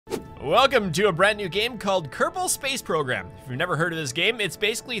Welcome to a brand new game called Kerbal Space Program. If you've never heard of this game, it's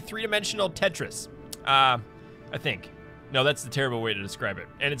basically three-dimensional Tetris. I think. No, that's the terrible way to describe it.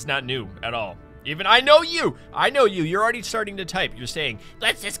 And it's not new at all. Even I know you! You're already starting to type. You're saying,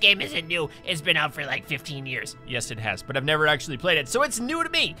 Blitz, this game isn't new. It's been out for like 15 years. Yes, it has, but I've never actually played it, so it's new to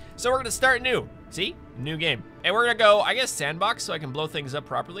me. So we're gonna start new. See? New game. And we're gonna go, I guess, Sandbox, so I can blow things up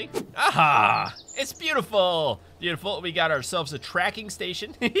properly. Aha! It's beautiful! Beautiful. We got ourselves a tracking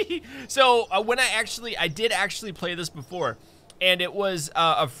station. So when I did actually play this before, and it was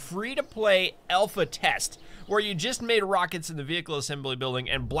a free-to-play alpha test where you just made rockets in the vehicle assembly building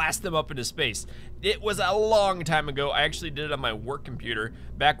and blast them up into space. It was a long time ago. I actually did it on my work computer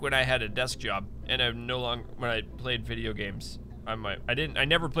back when I had a desk job, and I'm no longer when I played video games. I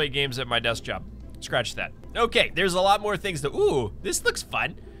never played games at my desk job. Scratch that. Okay, there's a lot more things to. Ooh, this looks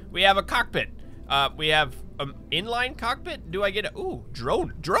fun. We have a cockpit. We have an inline cockpit. Do I get a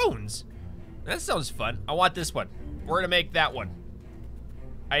drones? That sounds fun. I want this one. We're gonna make that one.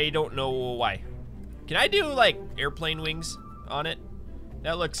 I don't know why. Can I do like airplane wings on it?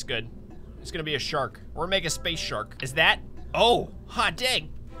 That looks good. It's gonna be a shark. Or make a space shark. Is that? Oh, hot dang.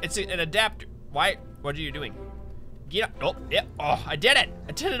 It's an adapter. Why? What are you doing? Get up. Oh, yeah. Oh, I did it.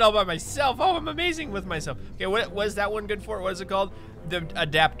 I did it all by myself. Oh, I'm amazing with myself. Okay, what is that one good for? What is it called? The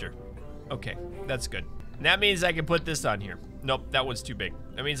adapter. Okay, that's good. And that means I can put this on here. Nope, that one's too big.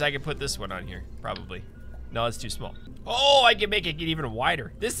 That means I can put this one on here, probably. No, it's too small. Oh, I can make it get even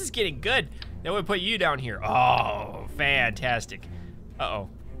wider. This is getting good. Then we put you down here. Oh, fantastic. Uh-oh.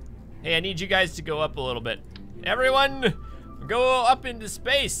 Hey, I need you guys to go up a little bit. Everyone, go up into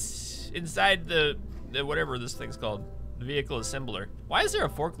space inside the whatever this thing's called, the vehicle assembler. Why is there a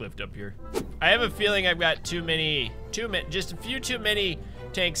forklift up here? I have a feeling I've got just a few too many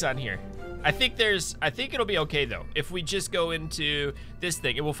tanks on here. I think it'll be okay though. If we just go into this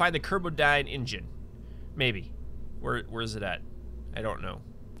thing, it will find the Kerbalkind engine. Maybe. Where's it at? I don't know.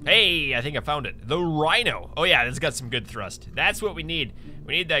 Hey, I think I found it. The Rhino. Oh yeah, it's got some good thrust. That's what we need.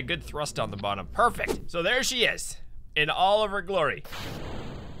 We need that good thrust on the bottom. Perfect. So there she is, in all of her glory.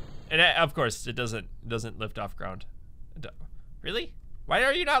 And of course, it doesn't lift off ground. Really? Why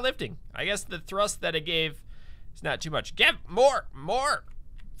are you not lifting? I guess the thrust that it gave is not too much. Give more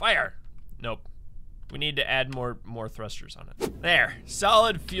fire. Nope. We need to add more thrusters on it. There,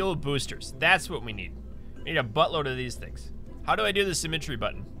 solid fuel boosters. That's what we need. We need a buttload of these things. How do I do the symmetry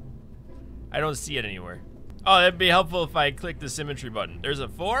button? I don't see it anywhere. Oh, that'd be helpful if I click the symmetry button. There's a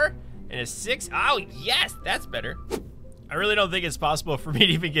 4 and a 6. Oh, yes, that's better. I really don't think it's possible for me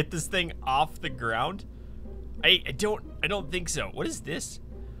to even get this thing off the ground. I don't think so. What is this?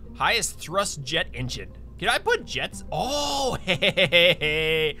 Highest thrust jet engine. Can I put jets? Oh,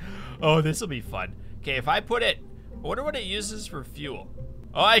 hey. Oh, this will be fun. Okay, if I put it, I wonder what it uses for fuel.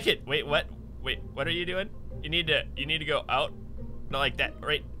 Oh, I can, wait, what? Wait, what are you doing? You need to go out. Not like that,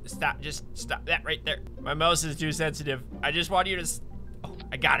 right? Stop, just stop that right there. My mouse is too sensitive. I just want you to, oh,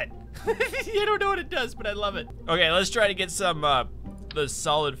 I got it. I don't know what it does, but I love it. Okay, let's try to get some, the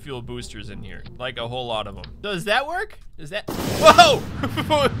solid fuel boosters in here. Like a whole lot of them. Does that work? Does that, whoa!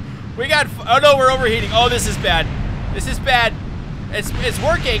 We got, oh no, we're overheating. Oh, this is bad. This is bad. It's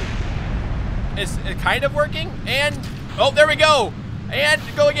working. It's kind of working, and, oh, there we go. And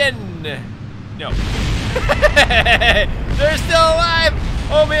go again. No. They're still alive.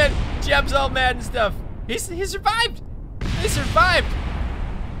 Oh man, Jeb's all mad and stuff. He survived. He survived.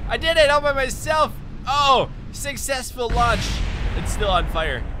 I did it all by myself. Oh, successful launch. It's still on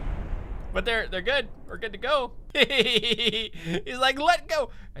fire, but they're good. We're good to go. He's like, let go.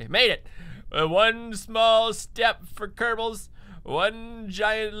 I made it. One small step for Kerbals. One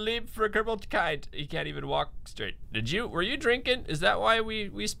giant leap for Kerbalkind. He can't even walk straight. Were you drinking? Is that why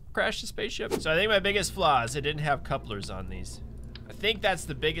we crashed the spaceship? So I think my biggest flaw is it didn't have couplers on these. I think that's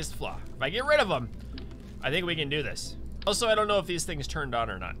the biggest flaw. If I get rid of them, I think we can do this. Also, I don't know if these things turned on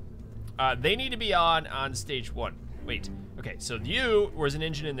or not. They need to be on stage 1. Wait, okay, so was an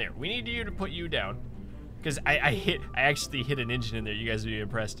engine in there. We need you to put you down. Because I actually hit an engine in there. You guys will be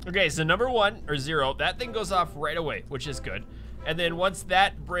impressed. Okay, so number 1 or 0, that thing goes off right away, which is good. And then once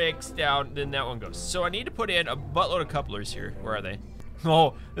that breaks down, then that one goes. So I need to put in a buttload of couplers here. Where are they?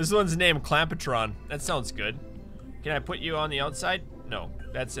 Oh, this one's named Clampatron. That sounds good. Can I put you on the outside? No,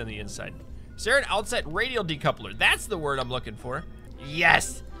 that's on the inside. Is there an outside radial decoupler? That's the word I'm looking for.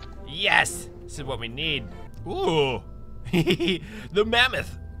 Yes, yes, this is what we need. Ooh, the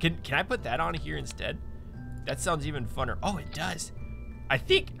mammoth. Can I put that on here instead? That sounds even funner. Oh, it does. I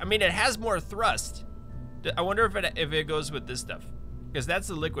mean, it has more thrust. I wonder if it goes with this stuff, because that's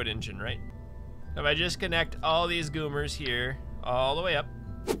the liquid engine, right? If I just connect all these goomers here, all the way up,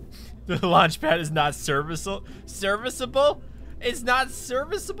 The launch pad is not serviceable. Serviceable? It's not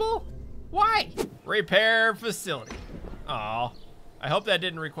serviceable? Why? Repair facility. Aw. I hope that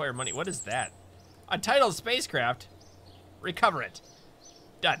didn't require money. What is that? Untitled spacecraft. Recover it.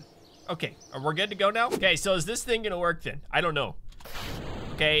 Done. Okay, we're good to go now? Okay, so is this thing gonna work then? I don't know.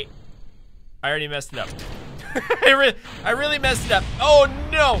 Okay, I already messed it up. I really messed it up. Oh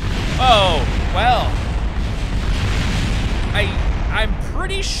no! Oh, well. I'm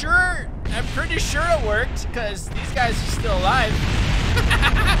pretty sure it worked, because these guys are still alive.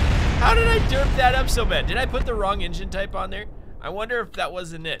 How did I derp that up so bad? Did I put the wrong engine type on there? I wonder if that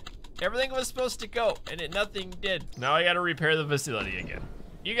wasn't it. Everything was supposed to go, and nothing did. Now I gotta repair the facility again.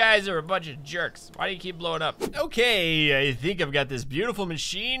 You guys are a bunch of jerks. Why do you keep blowing up? Okay, I think I've got this beautiful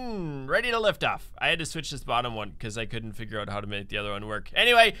machine ready to lift off. I had to switch this bottom one because I couldn't figure out how to make the other one work.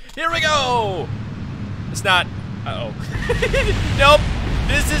 Anyway, here we go. It's not, uh-oh. Nope,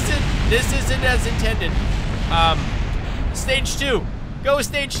 this isn't as intended. Stage 2, go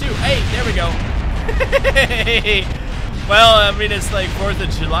stage 2. Hey, there we go. Hey. Well, I mean, it's like 4th of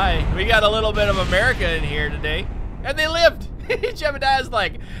July. We got a little bit of America in here today, and they lived. Jebediah's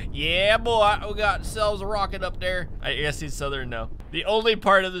like, yeah, boy, we got ourselves a rocket up there. I guess he's Southern now. The only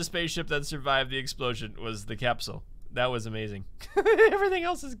part of the spaceship that survived the explosion was the capsule. That was amazing. Everything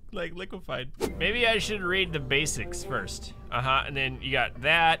else is like liquefied. Maybe I should read the basics first. And then you got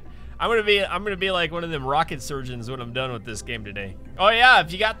that. I'm gonna be like one of them rocket surgeons when I'm done with this game today. Oh yeah,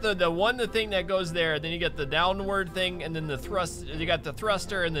 if you got the thing that goes there, then you get the downward thing, and then the thrust. You got the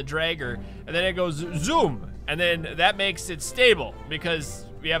thruster and the dragger, and then it goes zoom, and then that makes it stable because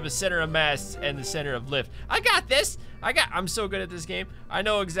we have a center of mass and the center of lift. I got this. I'm so good at this game. I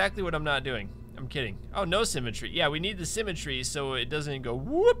know exactly what I'm not doing. I'm kidding. Oh, no symmetry. Yeah, we need the symmetry so it doesn't go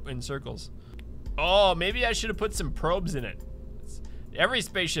whoop in circles. Oh, maybe I should have put some probes in it. Every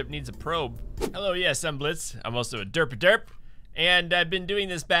spaceship needs a probe. Hello, yes, I'm Blitz. I'm also a derp, and I've been doing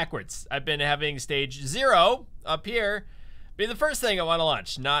this backwards. I've been having stage 0 up here be the first thing I want to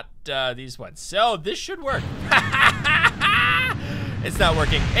launch, not these ones. So this should work. It's not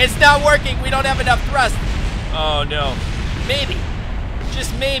working. It's not working. We don't have enough thrust. Oh no. Maybe.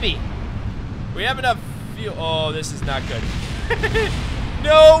 Just maybe. We have enough fuel. Oh, this is not good.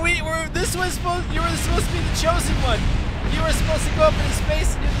 No, you were supposed to be the chosen one. You were supposed to go up into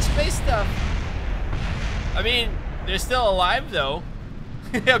space and do the space stuff. I mean, they're still alive though.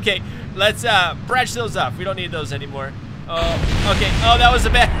 Okay, let's branch those off. We don't need those anymore. Oh, okay. Oh, that was a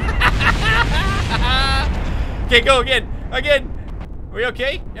bad. Okay, go again. Again. Are we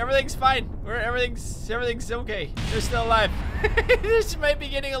okay? Everything's fine. Everything's okay. They're still alive. This might be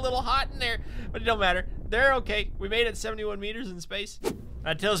getting a little hot in there, but it don't matter. They're okay. We made it 71 meters in space.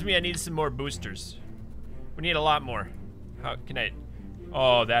 That tells me I need some more boosters. We need a lot more. How can I?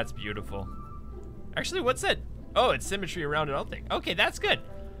 Oh, that's beautiful. Actually, what's that? Oh, it's symmetry around it all thing. Okay, that's good.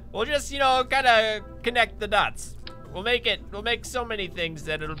 We'll just, you know, kind of connect the dots. We'll make so many things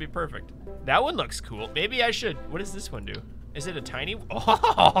that it'll be perfect. That one looks cool. Maybe I should. What does this one do? Is it a tiny?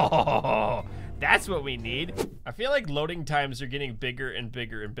 Oh, that's what we need. I feel like loading times are getting bigger and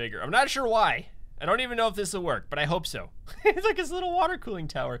bigger and bigger. I'm not sure why. I don't even know if this will work, but I hope so. It's like this little water cooling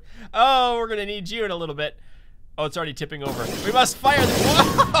tower. Oh, we're gonna need you in a little bit. Oh, it's already tipping over. We must fire the,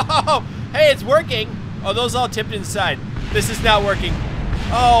 whoa! Hey, it's working. Oh, those all tipped inside. This is not working.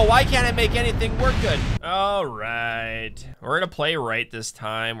 Oh, why can't I make anything work good? All right, we're gonna play right this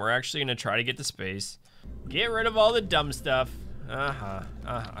time. We're actually gonna try to get to space. Get rid of all the dumb stuff.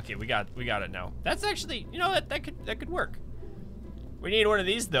 Okay, we got it now. That's actually, you know, that could work. We need one of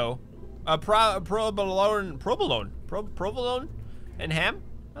these though. Provolone and ham.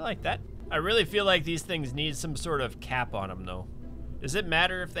 I like that. I really feel like these things need some sort of cap on them though. Does it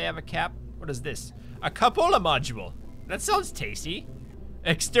matter if they have a cap? What is this? A cupola module. That sounds tasty.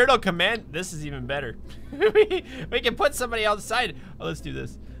 External command. This is even better. we can put somebody outside. Oh, let's do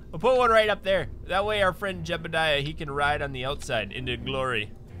this. We'll put one right up there. That way our friend Jebediah, he can ride on the outside into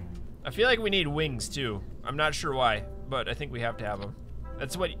glory. I feel like we need wings too. I'm not sure why, but I think we have to have them.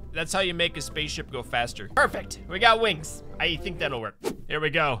 That's how you make a spaceship go faster. Perfect, we got wings. I think that'll work. Here we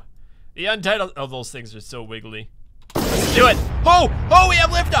go. The untitled, oh, those things are so wiggly. Let's do it. Oh, we have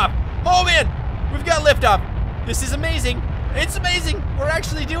liftoff. Oh man, we've got liftoff. This is amazing. It's amazing. We're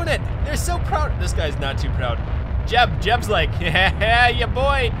actually doing it. They're so proud. This guy's not too proud. Jeb's like, yeah,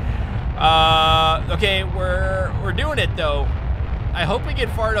 boy. Okay, we're doing it though. I hope we get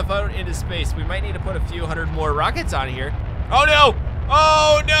far enough out into space. We might need to put a few hundred more rockets on here. Oh no!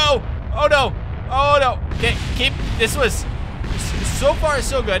 Oh no! Oh no! Oh no! Okay, this was so far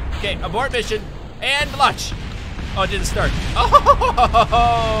so good. Okay, abort mission and launch. Oh, it didn't start. Oh,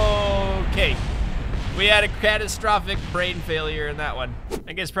 okay. We had a catastrophic brain failure in that one.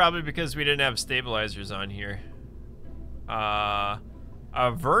 I guess probably because we didn't have stabilizers on here. A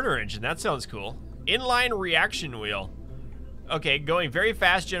Werner engine, that sounds cool. Inline reaction wheel. Okay, going very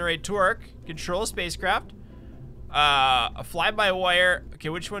fast, generate torque, control spacecraft. A fly-by-wire. Okay,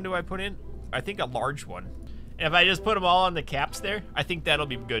 which one do I put in? I think a large one. And if I just put them all on the caps there, I think that'll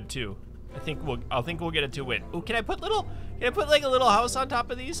be good too. I think we'll get it to win. Oh, can I put like a little house on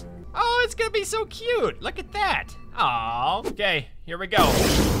top of these? Oh, it's gonna be so cute. Look at that. Aw. Okay, here we go.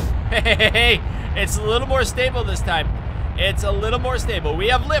 Hey, it's a little more stable this time. It's a little more stable. We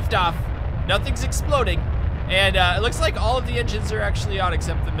have liftoff. Nothing's exploding. And it looks like all of the engines are actually on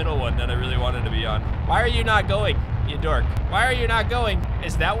except the middle one that I really wanted to be on. Why are you not going, you dork? Why are you not going?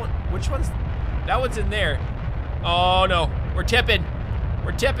 Is that one? Which one's? That one's in there. Oh no, we're tipping.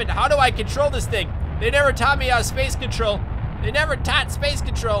 We're tipping. How do I control this thing? They never taught me how space control. They never taught space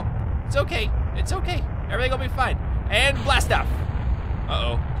control. It's okay. It's okay. Everything will be fine. And blast off.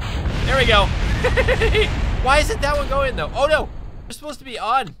 Uh-oh. There we go. Why isn't that one going though? Oh no. We're supposed to be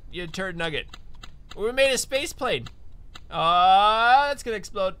on, you turd nugget. We made a space plane. It's gonna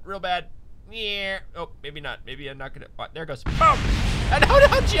explode real bad. Yeah. Oh, maybe not. Maybe I'm not gonna. Oh, there it goes. Boom. And no,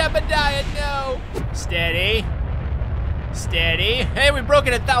 Jebediah, no. Steady. Steady. Hey, we've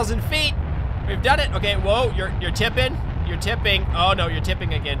broken 1,000 feet. We've done it. Okay, whoa, you're tipping. You're tipping. Oh no, you're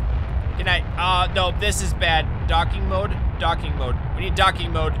tipping again. Can I? No, this is bad. Docking mode. Docking mode. We need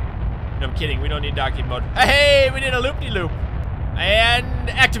docking mode. No, I'm kidding. We don't need docking mode. Hey, we need a loop-de-loop. And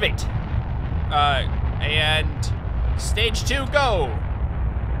activate. And stage 2, go.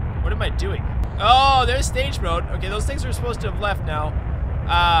 What am I doing? Oh, there's stage mode. Okay, those things are supposed to have left now.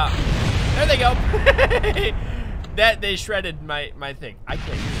 There they go. That they shredded my thing. I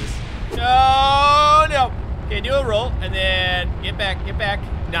can't do this. No, no. Okay, do a roll and then get back, get back.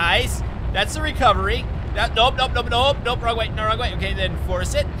 Nice. That's the recovery. That nope, wrong way, no, wrong way. Okay, then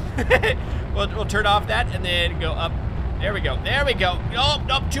force it. we'll turn off that and then go up. There we go. There we go.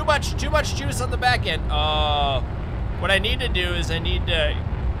 Nope, too much juice on the back end. Oh, what I need to do is I need to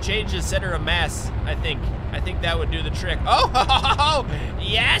change the center of mass. I think that would do the trick. Oh,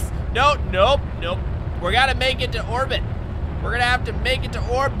 yes. Nope. We're gonna make it to orbit. We're gonna have to make it to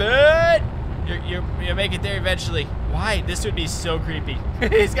orbit. You'll make it there eventually. Why? This would be so creepy.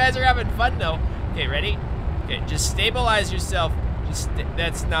 These guys are having fun though. Okay, ready? Okay, just stabilize yourself.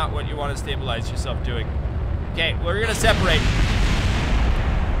 That's not what you want to stabilize yourself doing. Okay, we're gonna separate.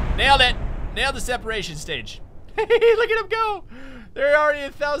 Nailed it. Nailed the separation stage. Look at them go. They're already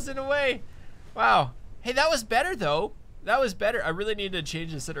 1,000 away. Wow. Hey, that was better though. That was better. I really need to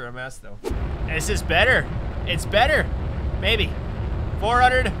change the center of mass though. This is better. It's better. Maybe.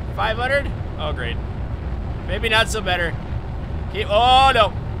 400, 500. Oh, great. Maybe not so better. Oh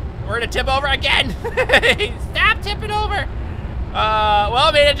no. We're gonna tip over again. Stop tipping over. Well,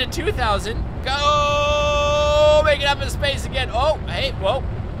 I made it to 2,000. Go! Make it up in space again. Oh, hey, whoa.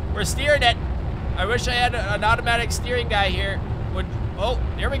 We're steering it. I wish I had an automatic steering guy here. Oh,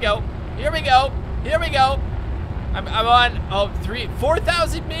 here we go. Here we go. Here we go. I'm on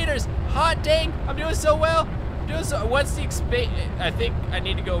 4,000 meters. Hot dang. I'm doing so well. I'm doing so. What's the I think I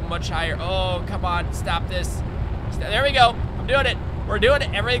need to go much higher. Oh, come on. Stop this. There we go. I'm doing it. We're doing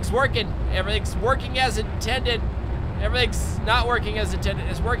it. Everything's working. Everything's working as intended. Everything's not working as intended.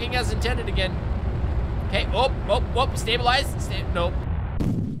 It's working as intended again. Okay. Whoop. Stabilize. Nope.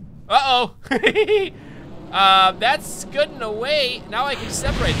 Uh-oh. That's good in a way. Now I can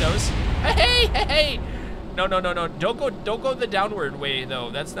separate those. Hey. No. Don't go the downward way though.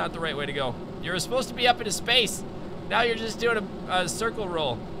 That's not the right way to go. You're supposed to be up into space. Now you're just doing a circle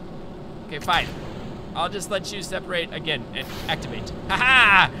roll. Okay, fine. I'll just let you separate again and activate.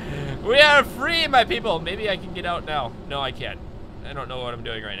 Haha! We are free, my people. Maybe I can get out now. No, I can't. I don't know what I'm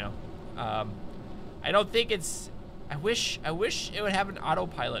doing right now. I don't think it's. I wish it would have an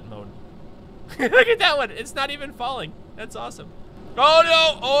autopilot mode. Look at that one. It's not even falling. That's awesome. Oh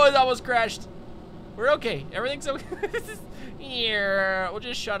no! Oh, it almost crashed. We're okay. Everything's okay. Yeah, we'll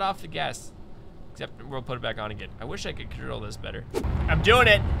just shut off the gas. Except we'll put it back on again. I wish I could control this better. I'm doing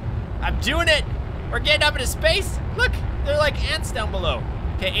it. I'm doing it. We're getting up into space. Look, they're like ants down below.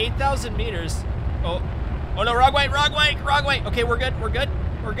 Okay, 8,000 meters. Oh no, wrong way. Okay, we're good.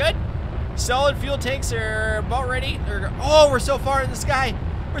 Solid fuel tanks are about ready. Oh, we're so far in the sky.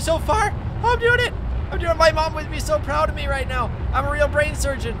 We're so far. Oh, I'm doing it. My mom would be so proud of me right now. I'm a real brain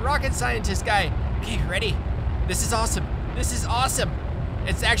surgeon, rocket scientist guy. Okay, ready? This is awesome.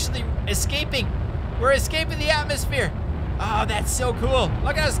 It's actually escaping. We're escaping the atmosphere. Oh, that's so cool.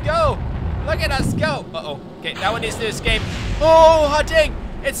 Look at us go. Look at us go. Uh-oh. Okay, that one needs to escape. Oh, hot dang.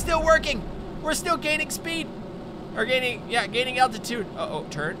 It's still working. We're still gaining speed. Or gaining altitude. Uh-oh,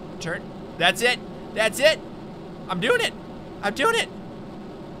 turn. That's it. I'm doing it.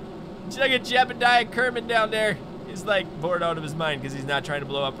 Just like a Jebediah Kerman down there. He's like bored out of his mind because he's not trying to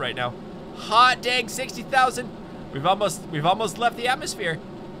blow up right now. Hot dang, 60,000. We've almost left the atmosphere.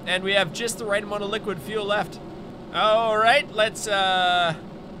 And we have just the right amount of liquid fuel left. All right, let's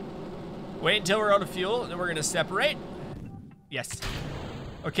wait until we're out of fuel, and then we're gonna separate. Yes.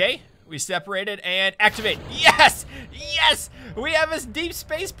 Okay, we separated and activate. Yes! We have this deep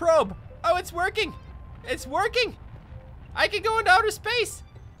space probe. Oh, it's working. I can go into outer space.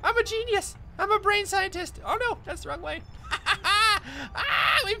 I'm a genius. I'm a brain scientist. Oh no, that's the wrong way.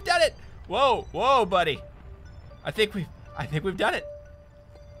 We've done it. Whoa, buddy. I think we've done it.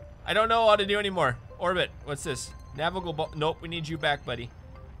 I don't know how to do anymore. Orbit, what's this? Navigable, nope, we need you back, buddy.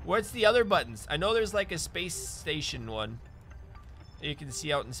 What's the other buttons? I know there's like a space station one that you can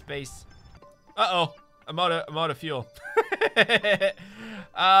see out in space. Uh-oh, I'm out of fuel. Well,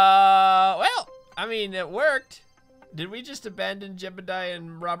 I mean, it worked. Did we just abandon Jebediah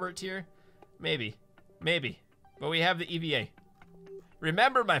and Robert here? Maybe. But we have the EVA.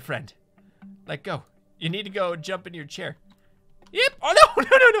 Remember, my friend. Let go. You need to go jump in your chair. Yep. Oh, no,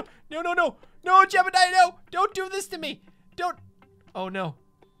 Jebediah, no. Don't do this to me. Don't. Oh, no.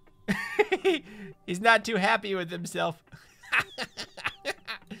 He's not too happy with himself.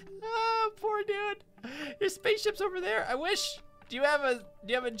 Oh, poor dude. Your spaceship's over there. I wish. Do you have a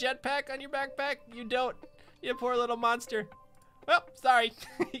jetpack on your backpack? You don't. You poor little monster. Well, sorry.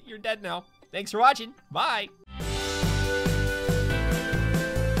 You're dead now. Thanks for watching. Bye.